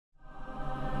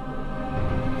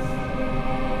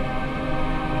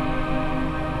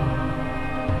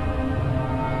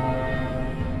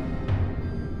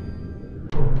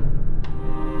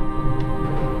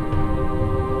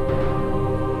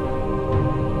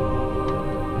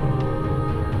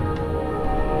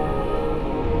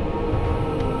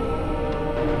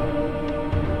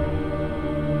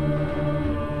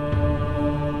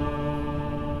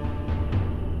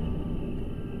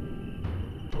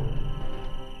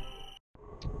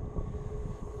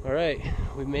Alright,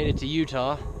 we made it to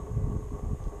Utah.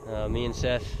 Me and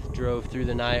Seth drove through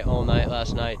the night, all night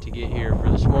last night to get here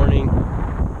for this morning.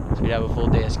 So we'd have a full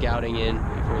day of scouting in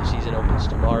before the season opens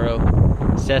tomorrow.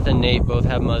 Seth and Nate both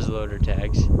have muzzleloader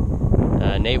tags.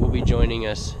 Nate will be joining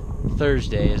us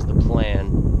Thursday is the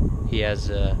plan. He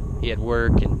had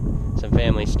work and some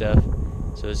family stuff.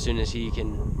 So as soon as he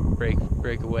can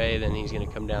break away, then he's going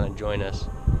to come down and join us.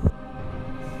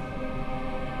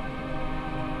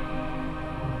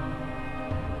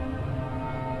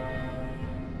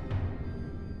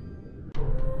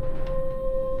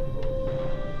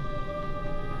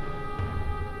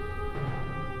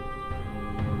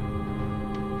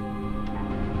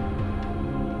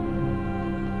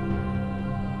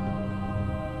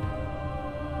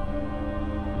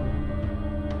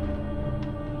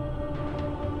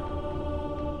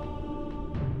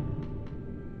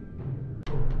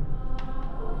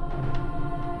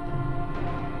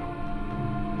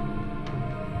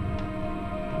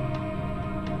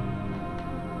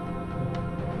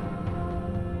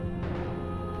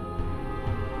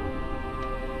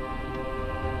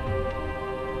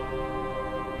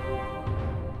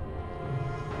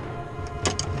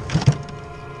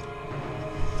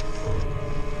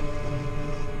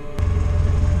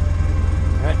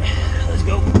 Let's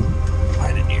go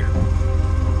find a deer.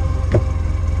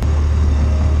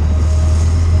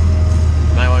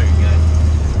 Might want your gun.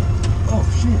 Oh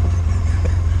shit.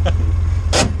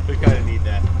 We kind of need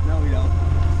that. No, we don't.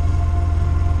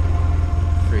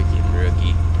 Freaking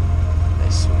rookie. I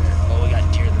swear. Oh, we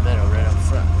got deer in the meadow right up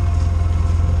front.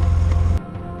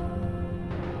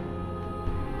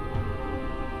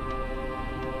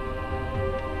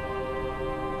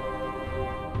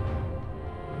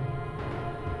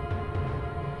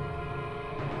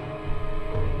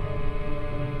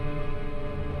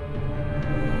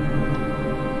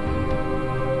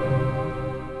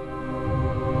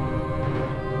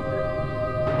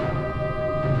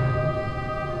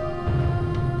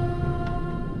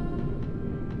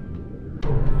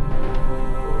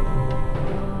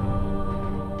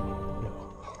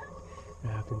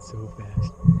 So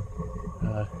fast.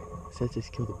 Seth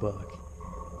just killed a buck.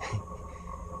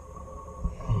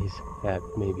 He's at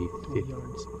maybe 50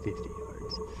 yards.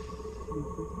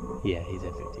 Yeah, he's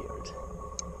at 50 yards.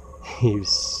 He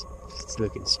was just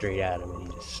looking straight at him and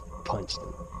he just punched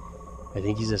him. I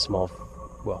think he's a small,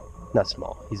 well, not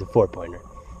small, he's a 4-pointer.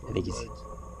 I think he's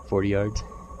 40 yards.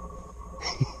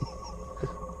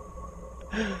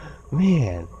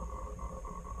 Man.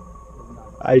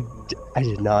 I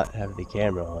did not have the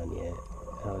camera on yet.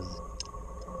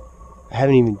 I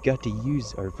haven't even got to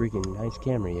use our freaking nice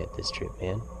camera yet this trip,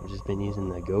 man. I've just been using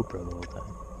the GoPro the whole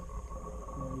time.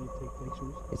 Take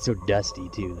pictures. It's so dusty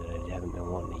too that I haven't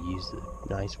been wanting to use the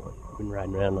nice one. I've been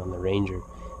riding around on the Ranger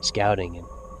scouting and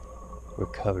we're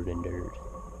covered in dirt.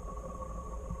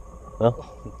 Well,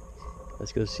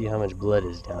 let's go see how much blood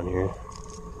is down here.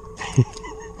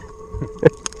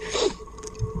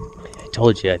 I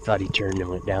told you I thought he turned and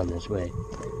went down this way.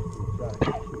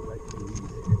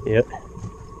 Yep.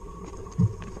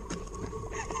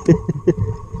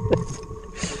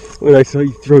 When I saw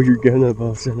you throw your gun up, all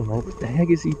of a sudden I'm like, what the heck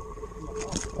is he?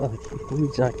 Oh,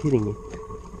 he's not kidding me.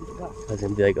 I was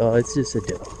gonna be like, oh, it's just a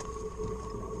doe.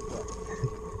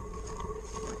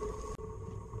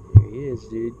 Here he is,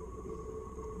 dude.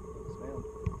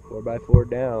 4x4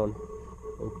 down,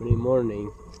 opening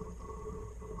morning.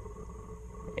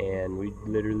 And we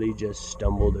literally just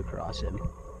stumbled across him.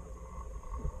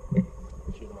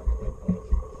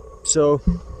 So,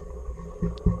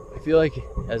 I feel like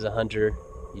as a hunter,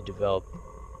 you develop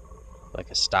like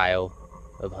a style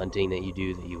of hunting that you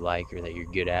do that you like or that you're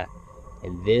good at.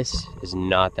 And this is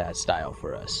not that style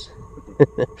for us.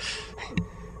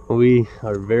 We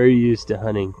are very used to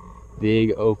hunting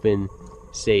big open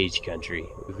sage country.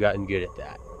 We've gotten good at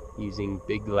that. Using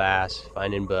big glass,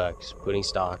 finding bucks, putting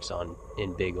stalks on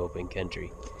in big open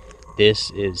country.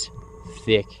 This is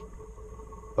thick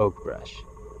oak brush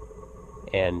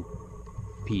and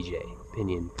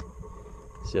pinyon.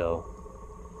 So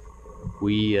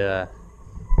we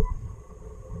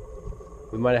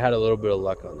might have had a little bit of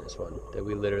luck on this one, that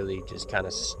we literally just kind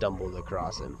of stumbled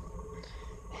across him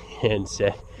and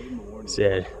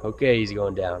said, okay, he's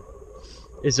going down.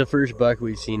 It's the first buck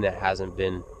we've seen that hasn't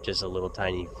been just a little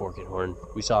tiny forked horn.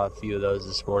 We saw a few of those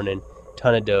this morning,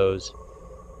 ton of does.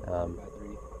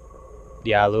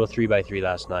 Yeah, a little 3x3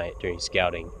 last night during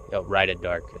scouting, right at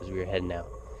dark as we were heading out.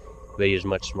 But he was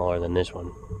much smaller than this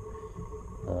one.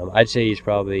 I'd say he's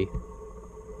probably,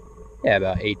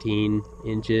 about 18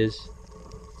 inches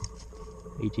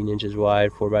wide,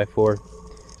 4x4.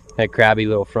 Had crabby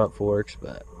little front forks,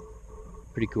 but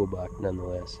Pretty cool buck,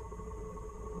 nonetheless.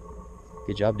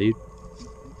 Good job, dude.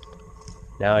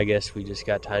 Now I guess we just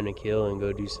got time to kill and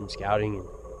go do some scouting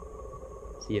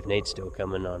and see if Nate's still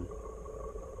coming on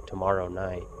tomorrow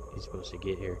night. He's supposed to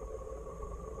get here.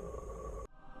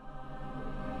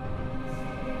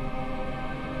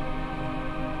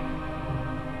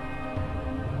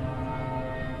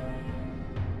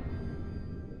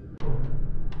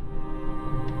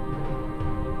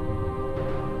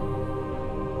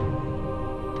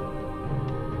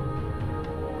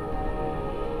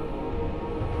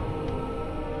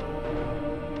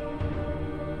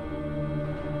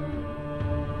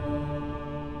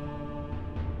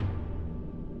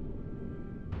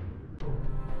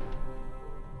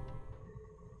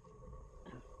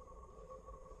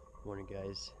 Morning,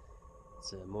 guys.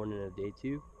 It's the morning of day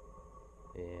 2,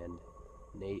 and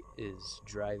Nate is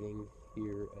driving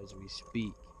here as we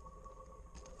speak.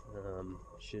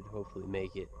 Should hopefully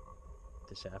make it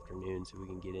this afternoon so we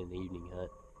can get in the evening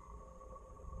hunt.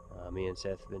 Me and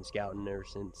Seth have been scouting ever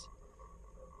since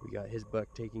we got his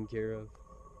buck taken care of,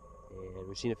 and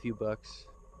we've seen a few bucks,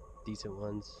 decent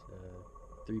ones.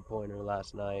 3-pointer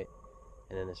last night,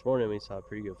 and then this morning we saw a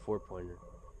pretty good 4-pointer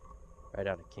right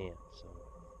out of camp. So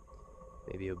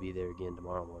maybe he'll be there again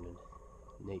tomorrow morning.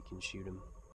 Nate can shoot him.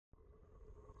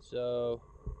 So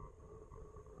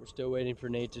we're still waiting for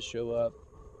Nate to show up.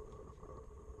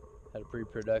 Had a pretty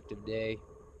productive day.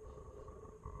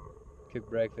 Cooked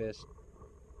breakfast,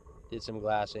 did some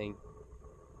glassing,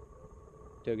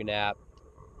 took a nap.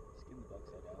 Let's get the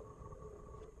buck's head out.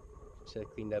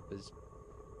 Seth cleaned up his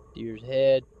deer's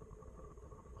head.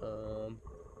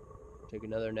 Took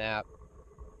another nap.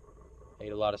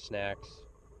 Ate a lot of snacks.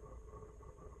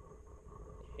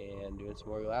 And doing some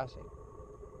more glassing.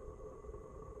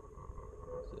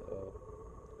 So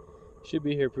should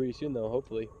be here pretty soon though,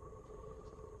 hopefully.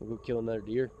 We'll go kill another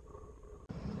deer.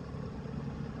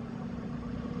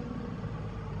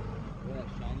 Yeah,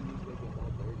 shiny needs to go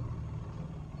about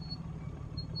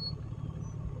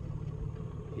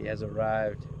 30. He has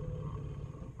arrived.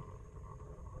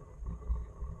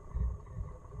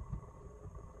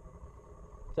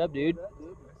 What's up, dude?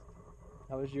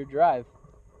 How was your drive?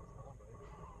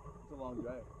 It's a long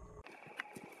drive.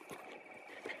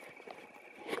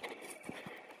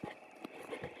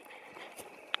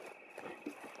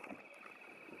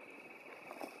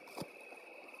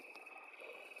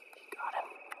 Got him.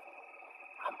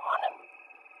 I'm on him.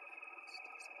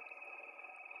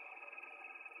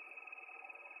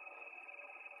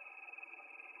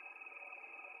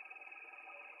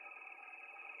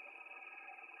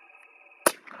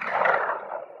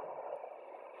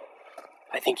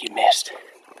 I think you missed.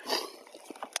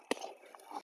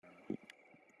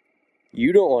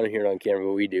 You don't want to hear it on camera,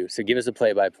 but we do. So give us a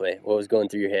play-by-play. What was going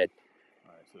through your head?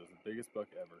 Alright, so it's the biggest buck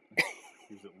ever.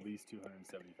 He was at least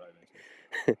 275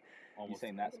 inches. You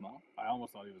saying that small? I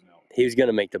almost thought he was an elk. He was going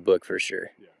to make the book for sure.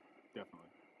 Yeah, definitely.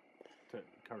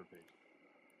 Cover page.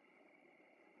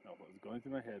 No, what was going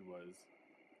through my head was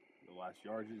the last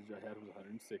yardage I had was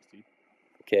 160.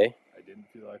 Okay. I didn't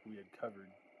feel like we had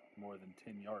covered more than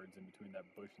 10 yards in between that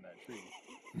bush and that tree.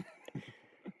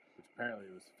 Which apparently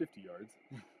it was 50 yards.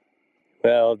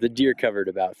 Well, the deer covered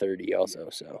about 30 also,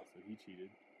 so. So he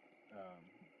cheated.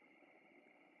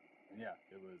 And yeah,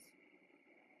 it was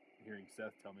hearing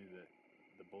Seth tell me that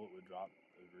the bullet would drop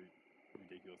a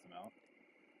ridiculous amount.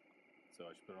 So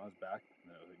I should put it on his back, and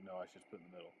then I was like, no, I should just put it in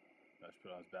the middle. I should put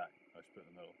it on his back. I should put it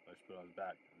in the middle. I should put it on his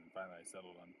back. And then finally I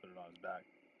settled on put it on his back.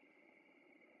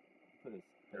 Put it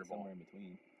somewhere in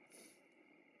between.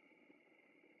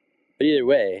 But either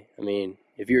way, I mean,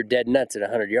 if you were dead nuts at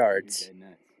 100 yards, Dead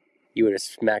nuts. you would have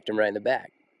smacked him right in the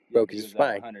back. Broke his He was at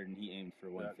spine. 100 and he aimed for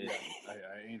 150.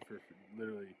 I aimed for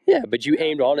literally. Yeah, but you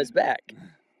aimed on his back.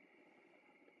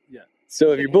 Yeah.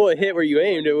 So if your bullet hit where you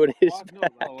aimed, it would have hit his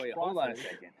back. Oh, wait, hold on a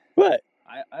second. What?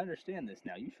 I understand this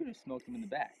now. You should have smoked him in the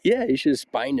back. Yeah, you should have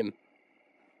spined him.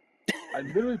 I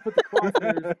literally put the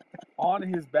crosshairs on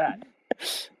his back.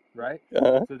 Right?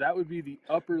 Uh-huh. So that would be the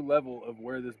upper level of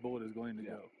where this bullet is going to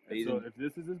go. And so Amazing. if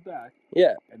this is his back,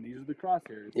 Yeah. and these are the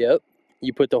crosshairs, Yep.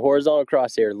 You put the horizontal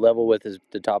crosshair level with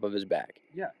the top of his back.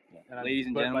 yeah. And Ladies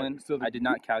and but gentlemen, so the- I did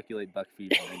not calculate buck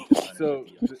feet until 150 So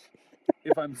yards.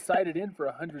 if I'm sighted in for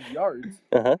 100 yards,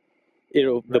 Uh-huh.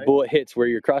 The Right. bullet hits where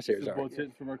your crosshairs the are. bullets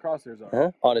hit from where crosshairs are.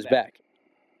 Uh-huh. On his back.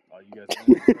 Oh, you guys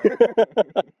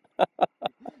know.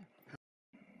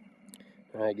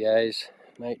 Alright, guys.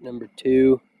 Night number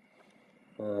 2.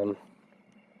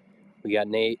 We got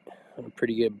Nate on a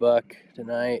pretty good buck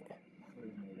tonight.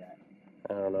 Where's Nate at?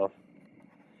 I don't know.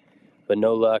 But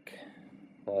no luck.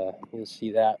 You'll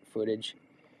see that footage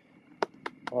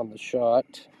on the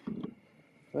shot.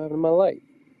 What happened to my light?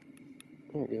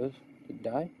 There it goes. Did it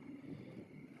die?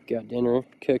 Got dinner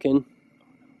cooking.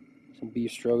 Some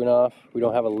beef stroganoff. We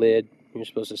don't have a lid. You're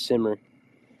supposed to simmer.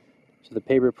 So the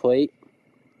paper plate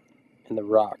and the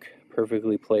rock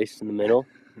perfectly placed in the middle.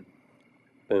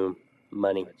 Boom.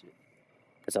 Money.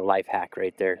 That's a life hack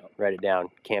right there. Yep. Write it down.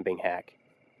 Camping hack.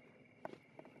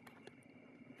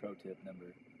 Pro tip number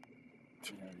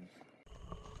 300.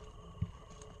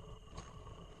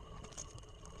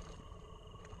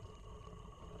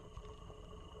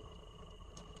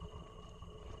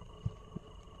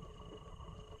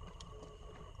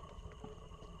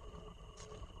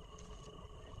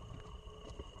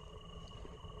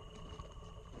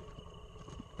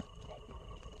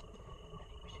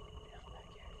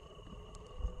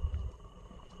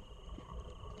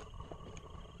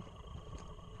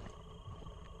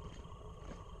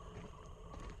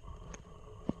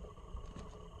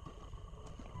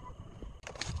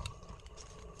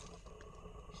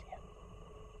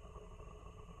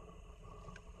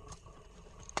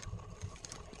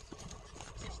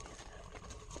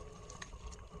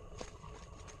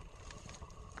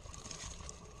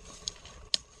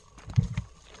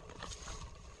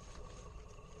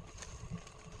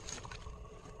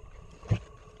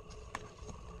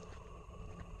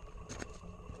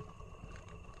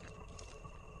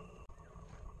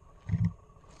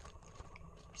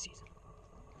 Sees him.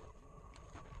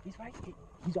 He's right.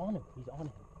 He's on him. He's on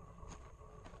him.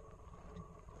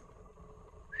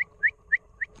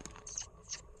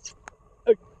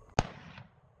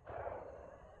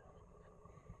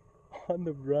 On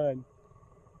the run.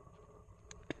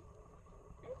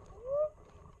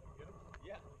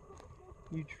 Yeah.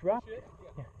 You dropped it.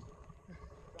 Yeah.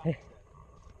 Hey,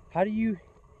 how do you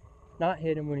not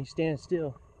hit him when he's standing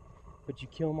still, but you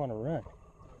kill him on a run?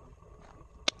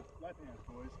 Left hand,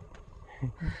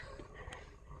 boys.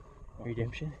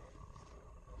 Redemption.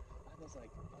 I was like,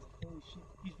 holy shit,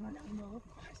 he's running out of my open.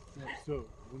 So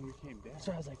when we came down,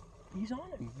 So I was like, he's on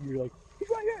him. You're like, he's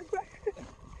right here, he's right here.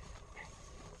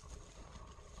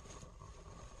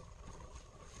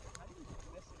 How do you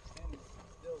miss extend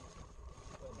still?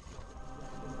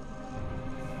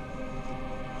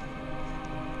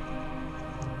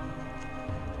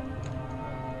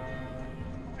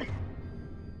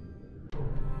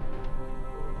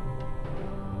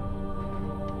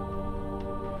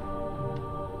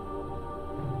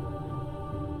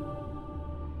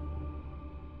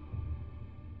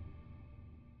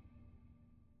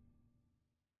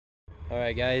 All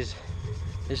right, guys,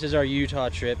 this is our Utah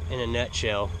trip in a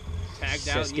nutshell. Tagged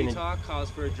Seth's out gonna- Utah calls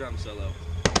for a drum solo.